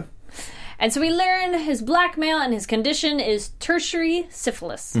Dracula? Yes. And so we learn his blackmail and his condition is tertiary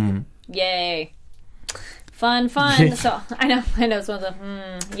syphilis. Yay. Fun. So I know. So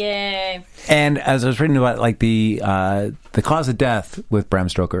yay. And as I was reading about, like the cause of death with Bram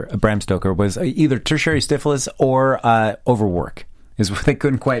Stoker was either tertiary syphilis or overwork. Is what they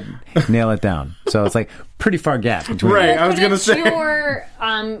couldn't quite nail it down. So it's like pretty far gap between. Right, I was going to say. Your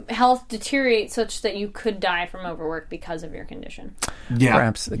health deteriorate such that you could die from overwork because of your condition. Yeah.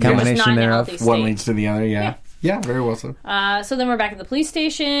 Perhaps a You're just not combination in a thereof. healthy state. One leads to the other, yeah. Yeah, very well so. So then we're back at the police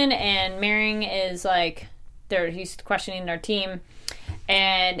station, and Mering is like, he's questioning our team,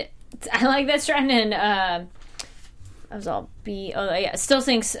 and I like that Stratton still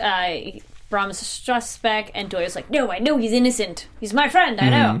thinks Brahm's a suspect, and Doyle's like, no, I know he's innocent. He's my friend, I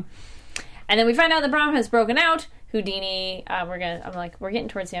know. And then we find out that Brahm has broken out. Houdini, we're getting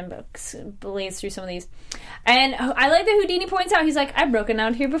towards the end, but blaze through some of these. And I like that Houdini points out, he's like, I've broken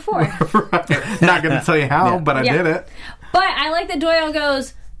out here before. Right. Not going to tell you how, but I did it. But I like that Doyle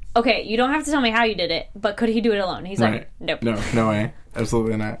goes, okay, you don't have to tell me how you did it, but could he do it alone? He's like, nope. No way.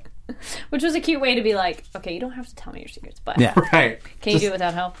 Absolutely not. Which was a cute way to be like, okay, you don't have to tell me your secrets, but right. Can you do it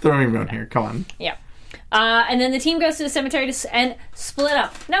without help? Throw me around here. Come on. Yeah. And then the team goes to the cemetery and split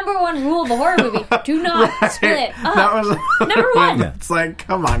up. Number one rule of a horror movie: do not split up. That was number one. It's like,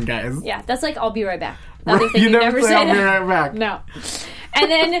 come on, guys. Yeah, that's like, I'll be right back. Another thing You never say, said. I'll be right back. No. And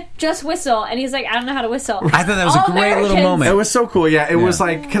then just whistle, and he's like, I don't know how to whistle. I thought that was a great little moment. It was so cool. Yeah, it was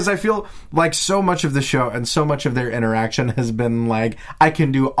like, because I feel like so much of the show and so much of their interaction has been like, I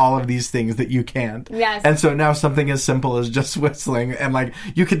can do all of these things that you can't. Yes. And so now something as simple as just whistling, and like,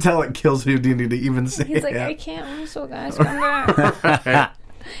 you can tell it kills Houdini to even say He's like, it. I can't whistle, guys. Come back. Right.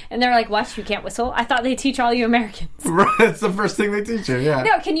 And they're like, what? You can't whistle? I thought they teach all you Americans. Right, it's the first thing they teach you, yeah.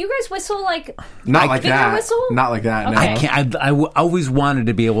 No, can you guys whistle like... Not like finger that. whistle? Not like that, Okay. no. I can't. I always wanted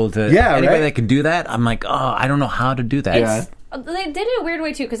to be able to. Yeah, anybody right? that can do that, I'm like, oh, I don't know how to do that. Yeah. They did it a weird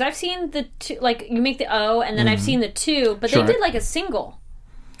way, too, because I've seen the two... Like, you make the O, and then I've seen the two, but Sure. they did like a single.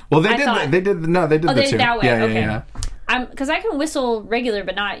 Well, they I did. thought- They did Oh, the they two. did that way. Yeah, okay. yeah. Because I can whistle regular,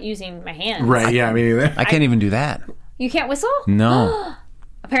 but not using my hands. Right, yeah, me neither. I can't even do that. You can't whistle? No,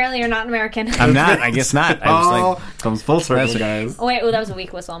 Apparently you're not American. I'm not. I guess not. I was like, Comes full circle, That's- guys. Oh, wait. Oh, that was a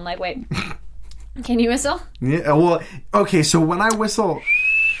weak whistle. I'm like, wait. Can you whistle? Yeah, well, okay, so when I whistle...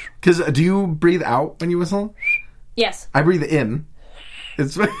 Because do you breathe out when you whistle? Yes. I breathe in.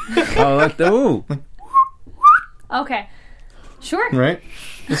 It's... ooh. Okay. Sure. Right?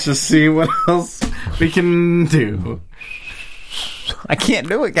 Let's just see what else we can do. I can't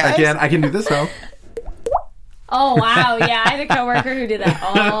do it, guys. I can do this though. Oh, wow. Yeah, I had a coworker who did that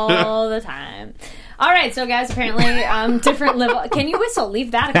all the time. All right, so guys, apparently, different level. Can you whistle?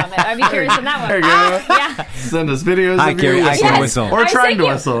 Leave that a comment. I'd be curious on that one. There you go. Yeah. Send us videos Hi, of Carrie, you I can whistling. whistle. Or I was trying to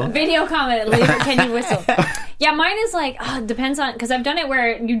thinking, whistle. Video comment. Leave it. Can you whistle? Yeah, mine is like, depends on, because I've done it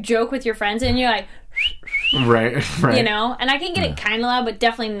where you joke with your friends and you're like, Right. you know, and I can get it kind of loud, but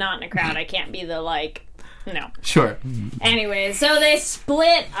definitely not in a crowd. I can't be the like, no. Sure. Anyways, so they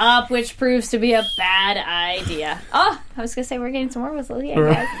split up, which proves to be a bad idea. Oh, I was gonna say we're getting some more whistles,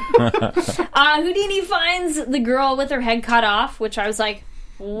 yeah, guys. Houdini finds the girl with her head cut off, which I was like,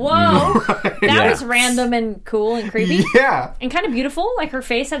 whoa, that was random and cool and creepy Yeah. and kind of beautiful. Like her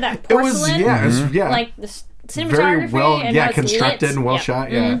face had that It was, porcelain, yeah, it was, yeah. like the cinematography, very well, and yeah, how it's constructed lit. and well Yeah.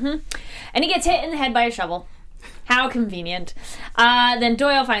 shot, yeah. And he gets hit in the head by a shovel. How convenient. Then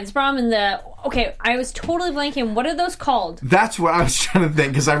Doyle finds Brahm in the... Okay, I was totally blanking. What are those called? That's what I was trying to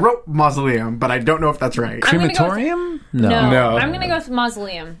think, because I wrote mausoleum, but I don't know if that's right. I'm gonna go with- Crematorium? No. I'm going to go with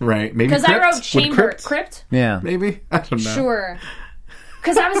mausoleum. Right, maybe Because I crypt? wrote Would chamber. Crypt? Yeah. Maybe? I don't know. Sure.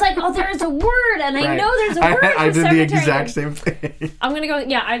 Because I was like, oh, there's a word, and I Right. know there's a word I for did cemetery. the exact same thing. I'm going to go...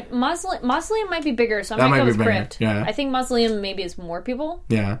 Yeah, mausoleum might be bigger, so I That might go might be with bigger, crypt. yeah. I think mausoleum maybe is more people.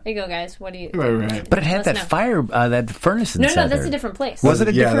 Yeah. There you go, guys. What do you... Right. But it had Let's that know. fire, that furnace No, inside that's there. a different place. Was it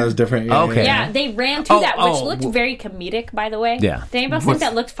a Yeah, different? that was different. Yeah, Okay. Yeah, they ran to Oh, that, which oh, looked w- very comedic, by the way. Yeah. Did anybody else think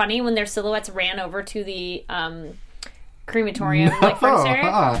that looked funny when their silhouettes ran over to the crematorium, like furnace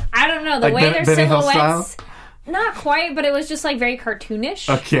area? I don't know. The Like way their Benny Hill silhouettes... Not quite, but it was just like very cartoonish.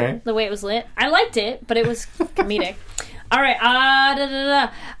 Okay. The way it was lit. I liked it, but it was comedic. All right.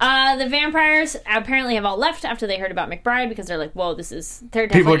 The vampires apparently have all left after they heard about McBride because they're like, "Whoa, this is." They're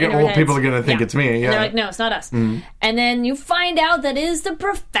People definitely in their people are heads. gonna think it's me. And Yeah. they're like, "No, it's not us." And then you find out that it is the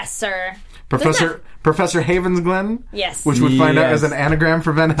professor. Professor Havensglen. Yes. Which would find out Yes. as an anagram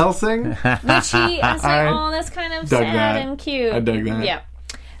for Van Helsing. Which I was like, I oh, that's kind of dug sad that. and cute. I dug that. Yeah.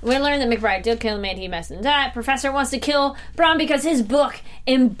 We learn that McBride did kill him and he messed in that. Professor wants to kill Brahm because his book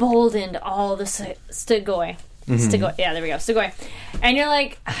emboldened all the Stigoi. Stigoi. Yeah, there we go. Stigoi. And you're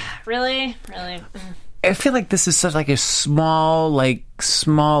like, really? I feel like this is such like a small, like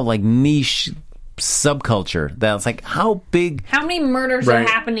niche subculture that's like, how big? How many murders are Right.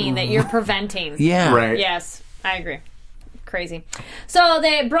 happening that you're preventing? Yeah. Right. Yes, I agree. Crazy. So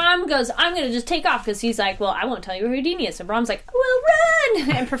Brom goes, I'm going to just take off because he's like, well, I won't tell you where Houdini is. So Brom's like, well,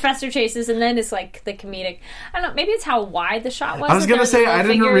 run! And Professor chases, and then it's like the comedic. I don't know, maybe it's how wide the shot was. I was going to say, I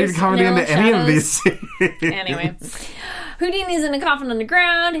didn't read comedy into any of these scenes. Anyway, Houdini's in a coffin on the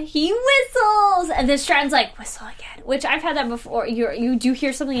ground. He whistles, and then Stratton's like, whistle again. Which I've had that before. You do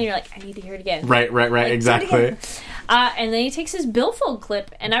hear something, and you're like, I need to hear it again. Right, Like, exactly. do it again. And then he takes his billfold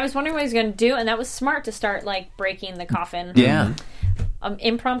clip, and I was wondering what he was going to do, and that was smart to start like breaking the coffin. Yeah.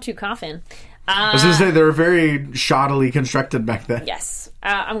 Impromptu coffin. I was going to say, they were very shoddily constructed back then. Yes.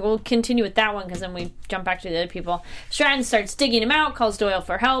 We'll continue with that one because then we jump back to the other people. Stratton starts digging him out, calls Doyle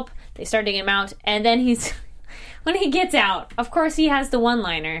for help. They start digging him out, and then when he gets out, of course he has the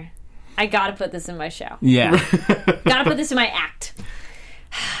one-liner. I gotta put this in my show. Yeah. Gotta put this in my act.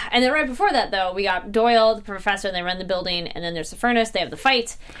 And then right before that, though, we got Doyle, the professor, and they run the building, and then there's the furnace, they have the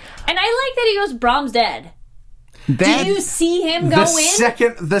fight. And I like that he goes, Brom's dead. Did you see him go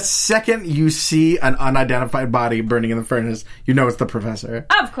in? The second you see an unidentified body burning in the furnace, you know it's the professor.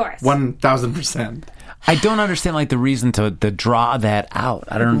 Of course. 1,000%. I don't understand like the reason to draw that out.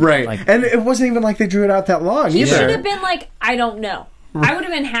 I don't Right. like, And it wasn't even like they drew it out that long He either. should have been like, I don't know. I would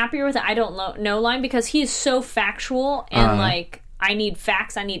have been happier with the I don't know line because he is so factual and like, I need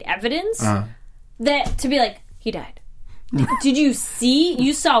facts, I need evidence, that to be like, he died. Did you see?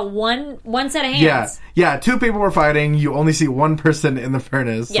 You saw one set of hands. Yeah, two people were fighting. You only see one person in the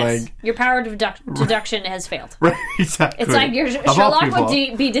furnace. Yes. Like, Your power of deduction has failed. right, exactly. It's like Of all Sherlock people.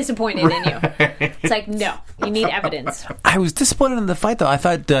 would be disappointed in you. It's like, no, you need evidence. I was disappointed in the fight though. I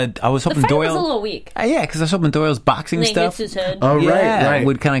thought I was The hoping fight Doyle. was a little weak. Yeah, because I was hoping Doyle's boxing And he stuff. hits his head. Oh, yeah, right.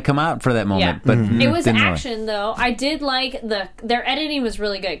 would kind of come out for that moment, Yeah. but It was didn't really. action, though. I did like their editing was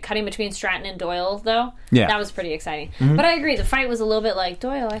really good. Cutting between Stratton and Doyle, though. Yeah. That was pretty exciting. But I agree, the fight was a little bit like,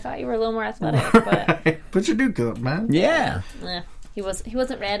 Doyle, I thought you were a little more athletic, but Put your duke up, man. Yeah. he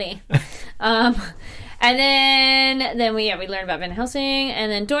wasn't ready. And then we learned about Van Helsing,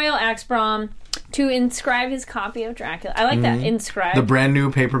 and then Doyle asks Brom to inscribe his copy of Dracula. I like that, inscribe. The brand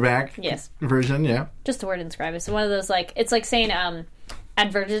new paperback Yes. version, yeah. Just the word inscribe. It's one of those, like, it's like saying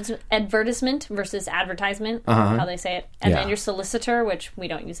advertisement versus advertisement, how they say it. And Yeah. then your solicitor, which we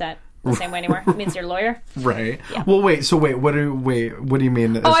don't use that the same way anymore. It means your lawyer. Right. Yeah. Well, what do you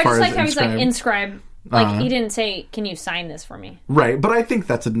mean as Oh, I far just like as how he's like, inscribe? inscribe. Like, he didn't say, can you sign this for me? Right, but I think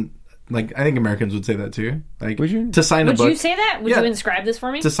that's I think Americans would say that too. Like, Would you? to sign a Would book. you say that? Would Yeah. you inscribe this for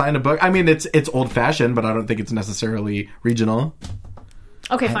me? To sign a book. I mean, it's old fashioned, but I don't think it's necessarily regional.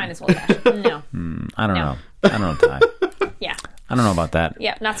 Okay, fine, it's old fashioned. No. I don't No. know. I don't know, Ty. Yeah. I don't know about that.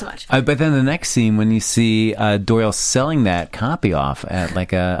 Yeah, not so much. But then the next scene, when you see Doyle selling that copy off at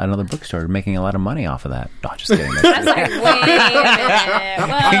like another bookstore, making a lot of money off of that. No, just kidding. I was like, wait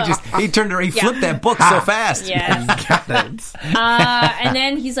a minute. Whoa. he turned around, he flipped that book so fast. Yes. Got it. And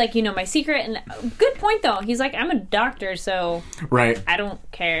then he's like, you know my secret. And good point, though. He's like, I'm a doctor, so Right. I don't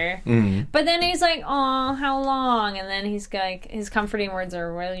care. But then he's like, oh, how long? And then he's like, his comforting words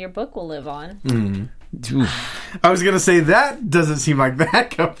are, well, your book will live on. I was gonna say that doesn't seem like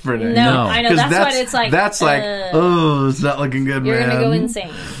that comforting. No, I know. 'Cause That's what it's like. That's like, oh, it's not looking good, You're man. going to go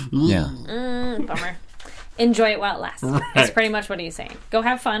insane. Yeah. Bummer. Enjoy it while it lasts. That's Right. pretty much what he's saying. Go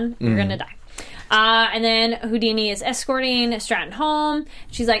have fun. You're going to die. And then Houdini is escorting Stratton home.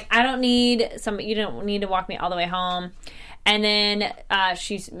 She's like, you don't need to walk me all the way home. And then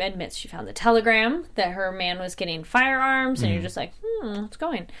she admits she found the telegram that her man was getting firearms. And you're just like, what's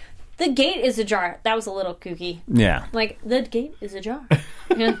going? The gate is ajar. That was a little kooky. Yeah. Like, the gate is ajar.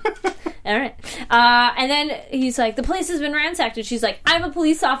 Yeah. All right. And then he's like, the place has been ransacked. And she's like, I'm a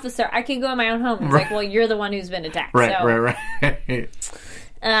police officer. I can go in my own home. He's like, well, you're the one who's been attacked. Right, so. right.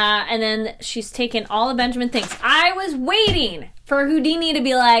 And then she's taken all of Benjamin Thinks. I was waiting for Houdini to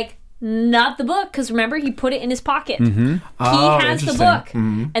be like, not the book. Because remember, he put it in his pocket. He has the interesting. book.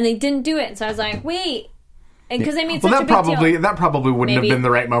 And they didn't do it. And so I was like, wait. Because they made Well, such a big deal. that probably wouldn't Maybe. have been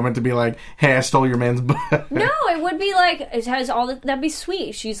the right moment to be like, "Hey, I stole your man's book." No, it would be like, it has all that'd be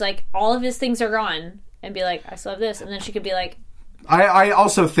sweet. She's like, all of his things are gone. And be like, I still have this. And then she could be like, I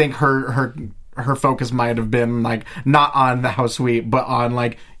also think her focus might have been like not on the house sweep, but on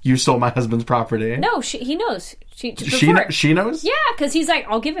like, you stole my husband's property. no, he knows. She knows. Yeah, because he's like,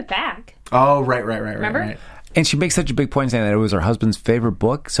 I'll give it back. Oh, right. Remember? Right. And she makes such a big point saying that it was her husband's favorite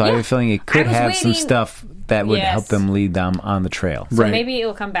book, so I have a feeling it could I was have some waiting- stuff that would Yes. help them lead them on the trail. So Right. maybe it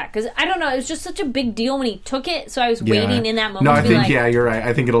will come back. Because I don't know, it was just such a big deal when he took it. So I was Yeah. waiting in that moment No, to I be think like, you're right.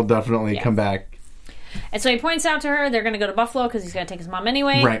 I think it'll definitely come back. And so he points out to her they're going to go to Buffalo because he's going to take his mom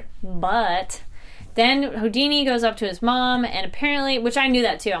anyway. Right. But Then Houdini goes up to his mom, and apparently, which I knew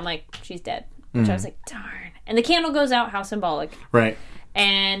that too. I'm like, she's dead. Which I was like, darn. And the candle goes out. How symbolic. Right.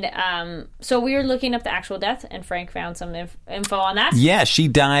 And so we were looking up the actual death, and Frank found some info on that. Yeah, she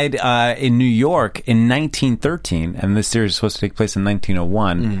died in New York in 1913, and this series is supposed to take place in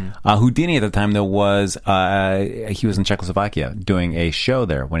 1901. Houdini at the time, though, was he was in Czechoslovakia doing a show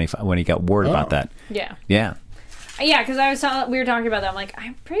there when he got word about that. Yeah. Yeah. Yeah, because we were talking about that. I'm like,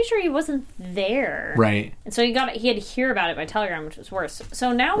 I'm pretty sure he wasn't there. Right. And so he had to hear about it by telegram, which was worse.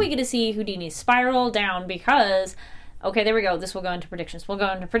 So now we get to see Houdini spiral down because... Okay, there we go. This will go into predictions. We'll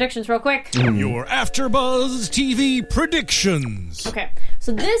go into predictions real quick. Your AfterBuzz TV predictions. Okay,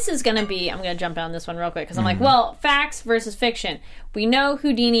 so this is going to be... I'm going to jump down this one real quick because I'm like, well, facts versus fiction. We know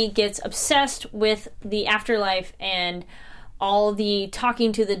Houdini gets obsessed with the afterlife and all the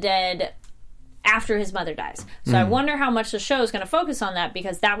talking to the dead after his mother dies. So I wonder how much the show is going to focus on that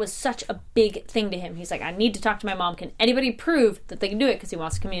because that was such a big thing to him. He's like, I need to talk to my mom. Can anybody prove that they can do it? Because he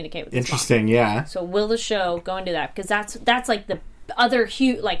wants to communicate with his mom. Interesting, yeah. So will the show go into that? Because that's like the other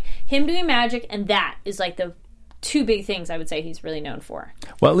huge, like him doing magic, and that is like the two big things I would say he's really known for.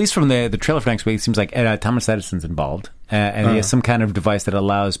 Well, at least from the trailer for next week, it seems like Thomas Edison's involved, and he has some kind of device that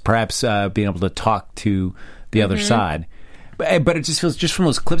allows perhaps being able to talk to the other side. But it just feels, just from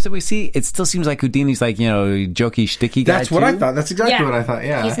those clips that we see, it still seems like Houdini's like, jokey, shticky guy. That's what I thought. That's exactly what I thought,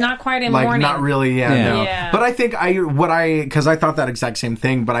 yeah. He's not quite in like, mourning. not really, no. Yeah. But I think because I thought that exact same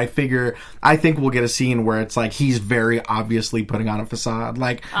thing, but I think we'll get a scene where it's like he's very obviously putting on a facade.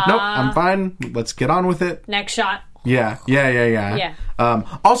 Like, nope, I'm fine. Let's get on with it. Next shot. Yeah.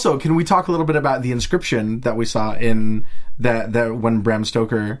 Also, can we talk a little bit about the inscription that we saw in that when Bram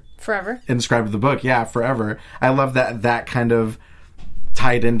Stoker Forever inscribed the book? Yeah, forever. I love that kind of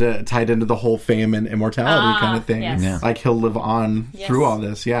tied into the whole fame and immortality kind of thing. Yes. Yeah. Like he'll live on through all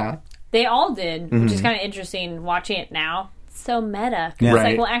this. Yeah, they all did, which is kind of interesting watching it now. So meta. 'Cause Yeah. it's Right.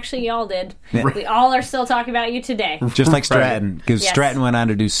 like, well, actually, y'all did. We all are still talking about you today. Just like Stratton, because Yes. Stratton went on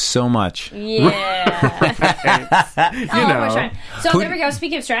to do so much. Yeah. you Oh, know. we're trying. So there we go.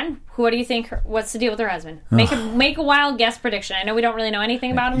 Speaking of Stratton, what do you think? What's the deal with her husband? Make a wild guess prediction. I know we don't really know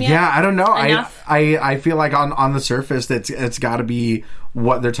anything about him yet. Yeah, I don't know. Enough? I feel like on the surface, it's got to be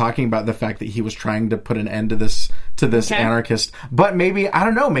what they're talking about, the fact that he was trying to put an end to this Okay. anarchist. But maybe, I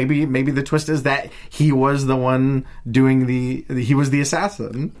don't know, maybe the twist is that he was the one doing he was the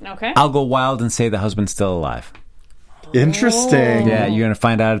assassin. Okay. I'll go wild and say the husband's still alive. Interesting. Yeah, you're going to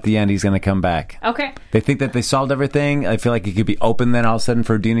find out at the end he's going to come back. Okay. They think that they solved everything. I feel like it could be open then all of a sudden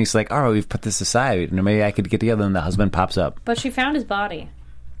for Houdini. It's like, we've put this aside. Maybe I could get together, and the husband pops up. But she found his body.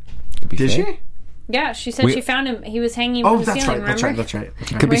 Could be Did fake. she? Yeah, she said she found him. He was hanging Oh, from the that's ceiling, right. That's remember? right. That's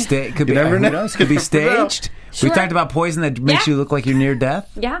right. Could be staged. Could be. never Who know. knows? Could be You never know. staged. Sure. We talked about poison that makes Yeah. you look like you're near death.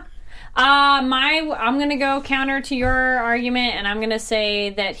 Yeah. I'm gonna go counter to your argument, and I'm gonna say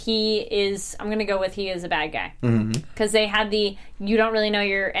that he is a bad guy because they had the you don't really know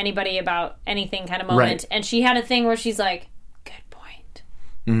anybody about anything kind of moment, Right. and she had a thing where she's like, good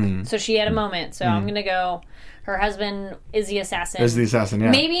point. So she had a moment. So I'm gonna go. Her husband is the assassin. Is the assassin?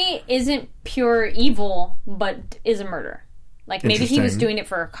 Yeah. Maybe isn't pure evil, but is a murder. Like maybe he was Interesting. doing it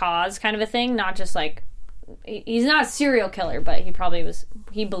for a cause, kind of a thing, not just like. He's not a serial killer, but he probably was.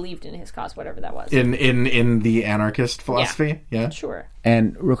 He believed in his cause, whatever that was. in the anarchist philosophy. Yeah. Sure.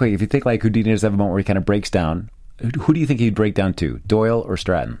 And real quick, if you think like Houdini does have a moment where he kind of breaks down, who do you think he'd break down to? Doyle or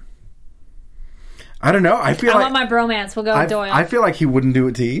Stratton? I don't know. I feel I like want my bromance. We'll go with Doyle. I feel like he wouldn't do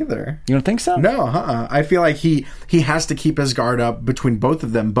it to either. You don't think so? No, I feel like he has to keep his guard up between both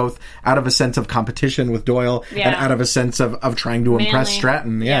of them, both out of a sense of competition with Doyle and Yeah. out of a sense of trying to impress Manly.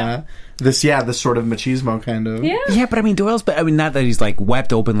 Stratton. Yeah. This sort of machismo kind of. yeah. Yeah, but I mean, Doyle's. I mean, not that he's like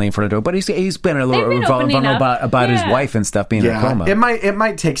wept openly in front of Doyle, but he's been a little They've been opening vulnerable up. about his Yeah. wife and stuff being in a coma. It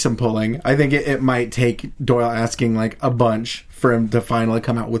might take some pulling. I think it might take Doyle asking like a bunch for him to finally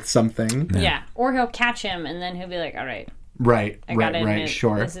come out with something. Yeah. Or he'll catch him, and then he'll be like, all right, Right. I gotta admit, Right.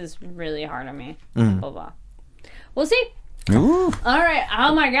 Sure. this is really hard on me. Blah, blah. We'll see. Ooh. All right.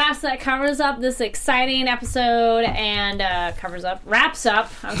 Oh my gosh, that covers up this exciting episode and wraps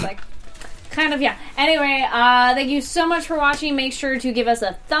up. I was like, kind of, yeah. Anyway, thank you so much for watching. Make sure to give us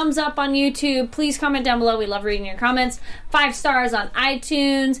a thumbs up on YouTube. Please comment down below. We love reading your comments. 5 stars on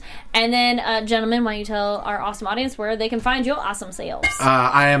iTunes. And then, gentlemen, why don't you tell our awesome audience where they can find your awesome selves?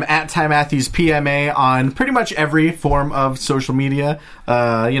 I am at Ty Matthews PMA on pretty much every form of social media.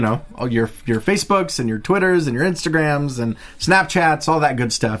 All your Facebooks and your Twitters and your Instagrams and Snapchats, all that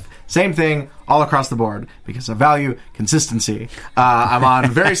good stuff. Same thing all across the board because I value consistency. I'm on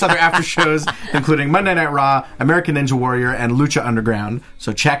various other after shows, including Monday Night Raw, American Ninja Warrior, and Lucha Underground.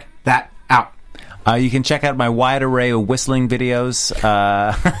 So check that out. You can check out my wide array of whistling videos.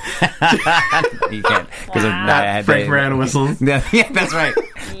 You can't. Wow. Frank Moran whistles. Yeah, that's right.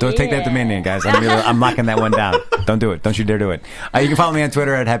 Don't take that Dominion, guys. I'm locking that one down. Don't do it. Don't you dare do it. You can follow me on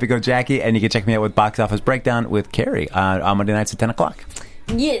Twitter at HappyGoJackie, and you can check me out with Box Office Breakdown with Carrie on Monday nights at 10 o'clock.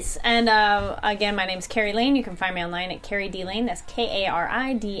 Yes, and again, my name's Carrie Lane. You can find me online at Carrie D Lane. That's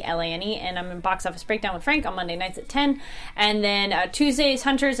KARIDLANE, and I'm in Box Office Breakdown with Frank on Monday nights at 10. And then Tuesday is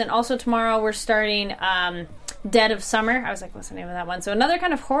Hunters, and also tomorrow we're starting Dead of Summer. I was like, what's the name of that one? So another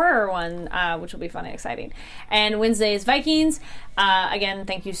kind of horror one, which will be fun and exciting. And Wednesday is Vikings. Again,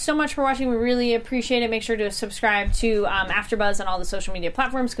 thank you so much for watching. We really appreciate it. Make sure to subscribe to AfterBuzz on all the social media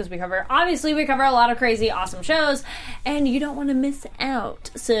platforms because we cover a lot of crazy, awesome shows, and you don't want to miss out.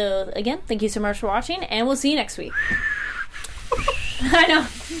 So again, thank you so much for watching, and we'll see you next week. I know.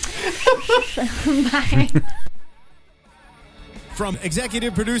 Bye. From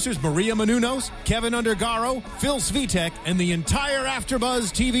executive producers Maria Menounos, Kevin Undergaro, Phil Svitek, and the entire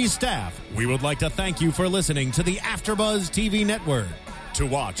AfterBuzz TV staff, we would like to thank you for listening to the AfterBuzz TV network. To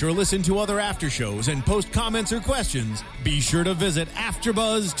watch or listen to other after shows and post comments or questions, be sure to visit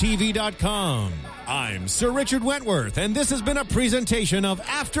AfterBuzzTV.com. I'm Sir Richard Wentworth, and this has been a presentation of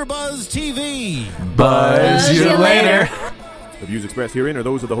AfterBuzz TV. Buzz you later. The views expressed herein are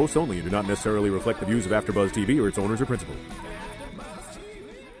those of the hosts only and do not necessarily reflect the views of AfterBuzz TV or its owners or principals.